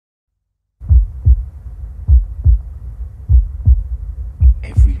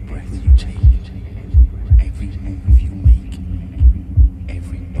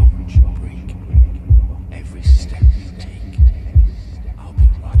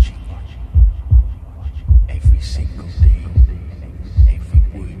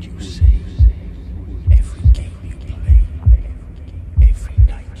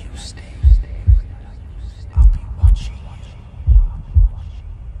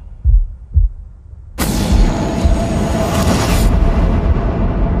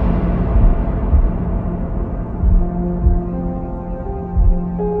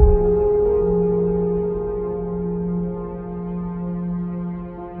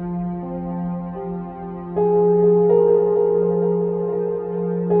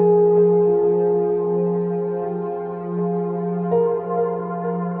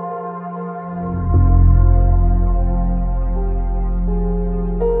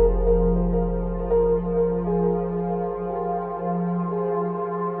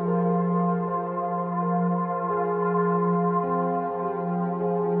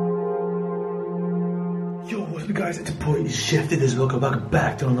guys, it's your boy Jefstetics World. Welcome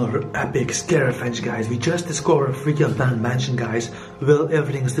back to another epic scare adventure, guys. We just discovered a freaky abandoned mansion, guys. Well,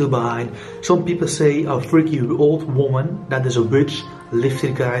 everything is still behind. Some people say a freaky old woman that is a witch lived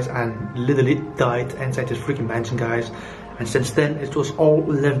here, guys, and literally died inside this freaking mansion, guys. And since then, it was all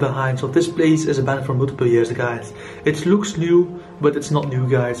left behind. So this place is abandoned for multiple years, guys. It looks new, but it's not new,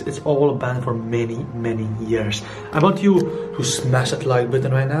 guys. It's all abandoned for many years. I want you to smash that like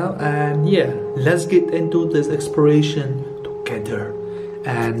button right now. And yeah, let's get into this exploration together.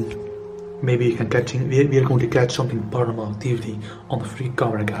 And maybe you can catch, we're going to catch something paranormal activity on the free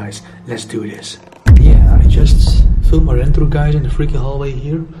camera, guys. Let's do this. Yeah, I just filmed our intro, guys, in the freaky hallway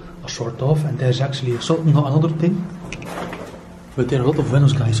here. Sort of. And there's actually another thing. But there are a lot of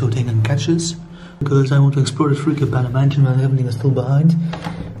windows, guys, so they can catch us. Because I want to explore the freaky abandoned mansion where everything is still behind.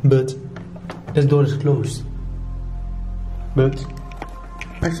 But this door is closed. But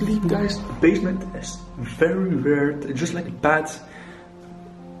actually, guys, the basement is very weird. It's just like a bed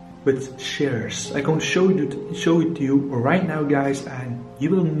with chairs. I'm going to show it to you right now, guys, and you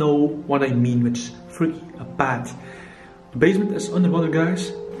will know what I mean with freaky a bed. The basement is underwater,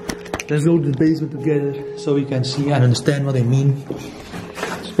 guys. Let's go to the basement together so we can see and understand what I mean.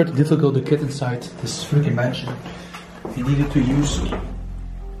 It's pretty difficult to get inside this freaking mansion. We needed to use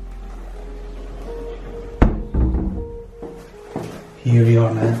here we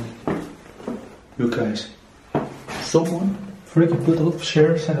are, man. Look, guys. Someone freaking put a lot of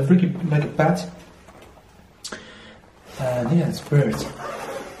chairs and a freaking like a bed. And yeah, it's weird.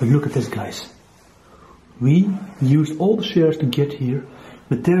 But look at this, guys. We used all the chairs to get here.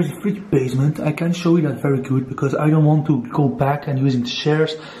 But there's a freaking basement. I can't show you that very good because I don't want to go back and using the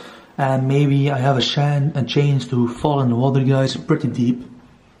chairs. And maybe I have a chance to fall in the water, guys. Pretty deep.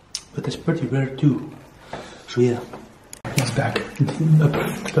 But that's pretty rare too. So yeah, let's back up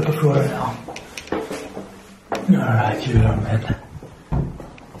the floor right now. Alright, here we are, man.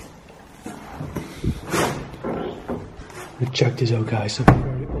 Let's check this out, guys. A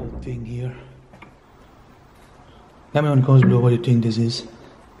very old thing here. Let me know in the comments below what you think this is.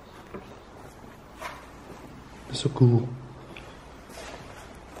 It's so cool.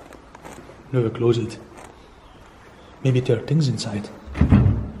 Never close it. Maybe there are things inside.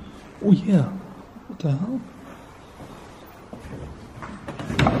 Oh yeah. What the hell?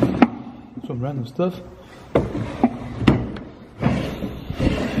 Some random stuff.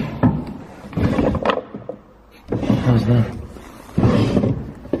 How's that?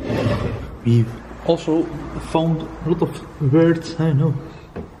 We also found a lot of words, I don't know.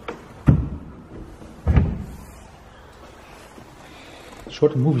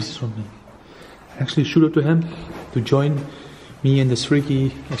 Short movies or something. I actually shoot up to him to join me in this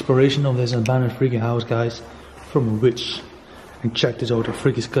freaky exploration of this abandoned freaky house, guys, from a witch. And check this out, a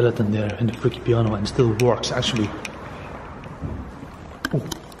freaky skeleton there and the freaky piano, and it still works actually. Oh,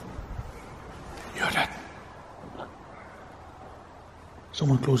 you heard that?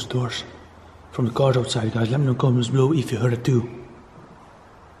 Someone closed the doors from the cars outside, guys. Let me know in the comments below if you heard it too.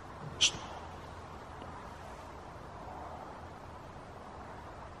 Shh.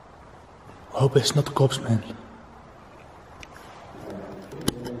 I hope it's not the cops, man.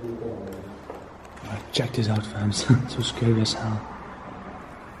 Alright, check this out, fam. So scary as hell.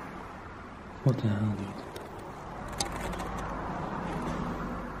 What the hell, dude?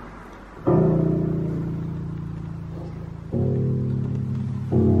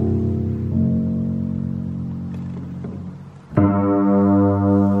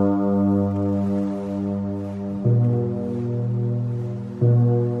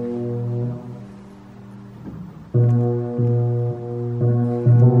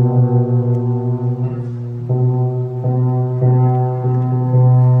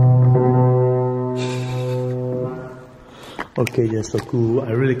 Okay, that's so cool.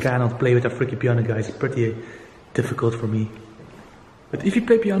 I really cannot play with a freaky piano, guys. It's pretty difficult for me. But if you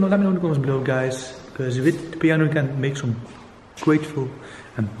play piano, let me know in the comments below, guys. Because with the piano you can make some grateful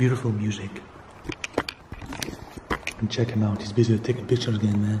and beautiful music. And check him out. He's busy taking pictures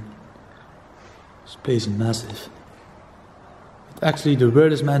again, man. This place is massive. It's actually the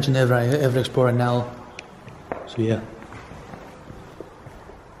weirdest mansion I ever explored now. So yeah.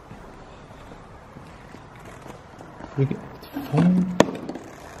 Phone?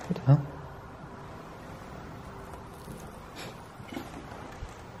 What the hell?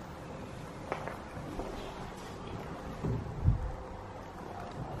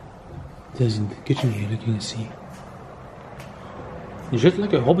 There's in the kitchen here, like you can see. It's just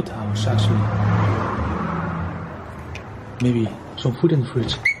like a hobbit house, actually. Maybe some food in the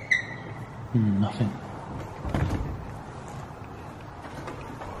fridge. Nothing.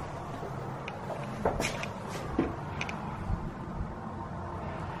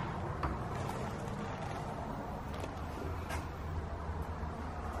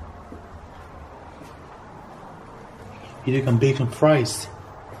 Here you can bake some fries.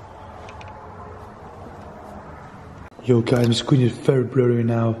 Yo guys, my screen is very blurry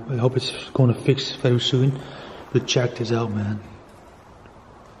now. I hope it's gonna fix very soon. But check this out, man.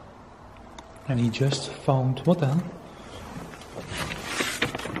 And he just found, what the hell?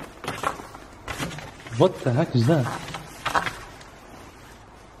 What the heck is that?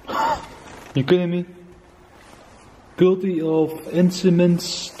 You kidding me? Guilty of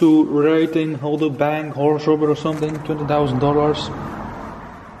instruments to writing, hollow bank, horse rubber or something, $20,000.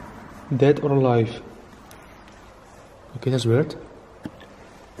 Dead or alive? Okay, that's weird.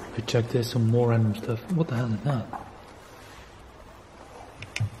 If you check this, some more random stuff. What the hell is that?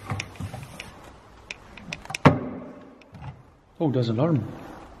 Oh, there's an alarm.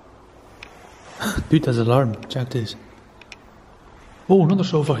 Dude, there's an alarm. Check this. Oh, another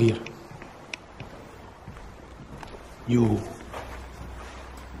sofa here. Yo.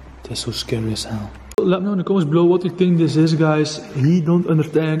 That's so scary as hell. Let me know in the comments below what you think this is, guys. He don't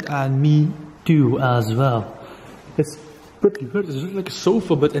understand, and me too as well. It's pretty weird. It's like a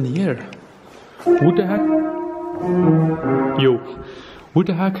sofa but in the air. What the heck? Yo. Who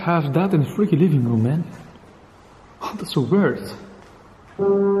the heck has that in the freaking living room, man? Oh, that's so weird.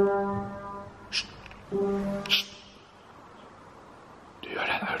 Shh. Shh. Do you hear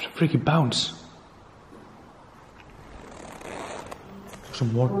that? I heard a freaking bounce.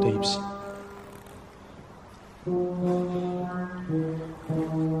 Some more tapes.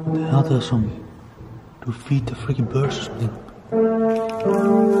 The hell, there's some to feed the freaking birds or something.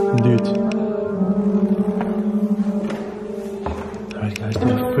 Dude. Alright guys, to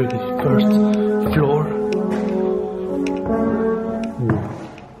the freaking first floor.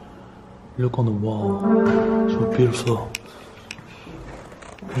 Ooh. Look on the wall. So beautiful.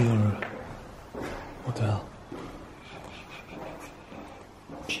 Here. What the hell?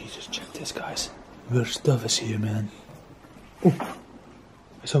 Jesus, check this, guys. Weird stuff is here, man. Oh,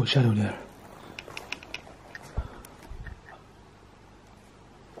 I saw a shadow there.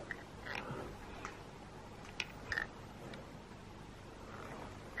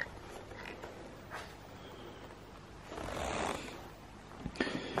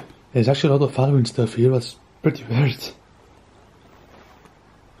 There's actually a lot of Halloween stuff here, that's pretty weird.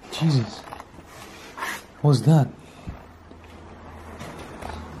 Jesus. What's that?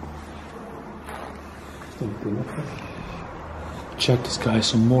 Check this, guys,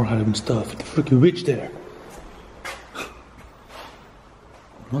 some more Halloween stuff. The freaking witch there.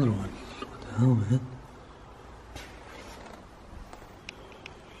 Another one. What the hell, man?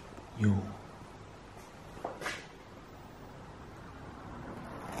 Yo.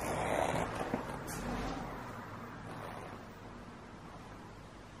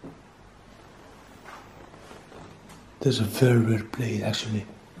 There's a very weird plate, actually.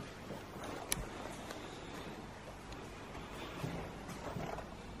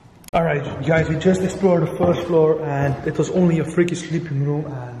 Alright guys, we just explored the first floor and it was only a freaky sleeping room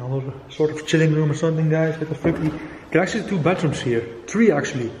and another sort of chilling room or something, guys. With a freaky... There are actually 2 bedrooms here. 3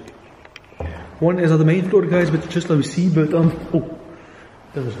 actually. One is on the main floor, guys, but just like we see, but oh,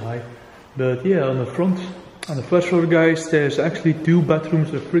 that was high. But yeah, on the front, on the first floor, guys, there's actually 2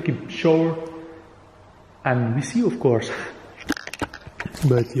 bedrooms, a freaking shower. And we see, of course.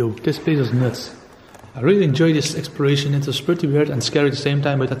 But yo, this place is nuts. I really enjoyed this exploration. It was pretty weird and scary at the same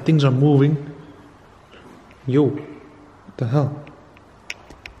time, but that things are moving. Yo, what the hell?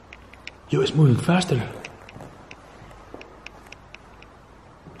 Yo, it's moving faster.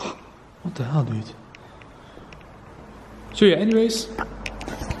 What the hell, dude? So yeah, anyways,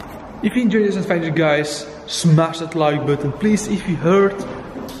 if you enjoyed this adventure, guys, smash that like button. Please, if you heard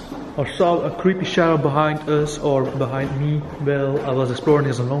or saw a creepy shadow behind us or behind me, well, I was exploring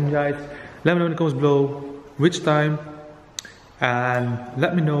this alone, guys. Let me know in the comments below which time, and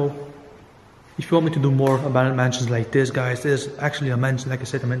let me know if you want me to do more abandoned mansions like this, guys. There's actually a mansion, like I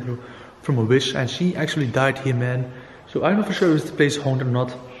said, I went through from a witch, and she actually died here, man. So I don't know for sure if the place is haunted or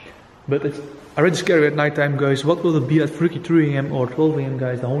not, but it's already scary at night time, guys. What will it be at freaky 3 AM or 12 AM,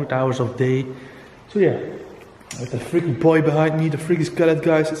 guys? The 100 hours of day. So yeah, with the freaky boy behind me, the freaky skeleton,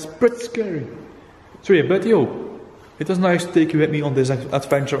 guys. It's pretty scary. So yeah, but yo, it was nice to take you with me on this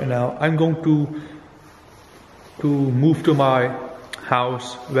adventure, and now I'm going to move to my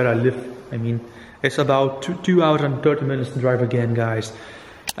house where I live. I mean, it's about 2 hours and 30 minutes to drive again, guys.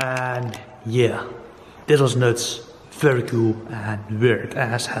 And yeah, this was nuts, very cool and weird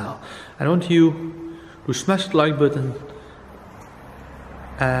as hell. I want you to smash the like button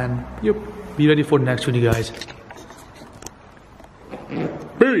and yep, be ready for the next video, guys.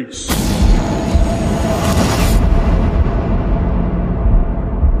 Peace!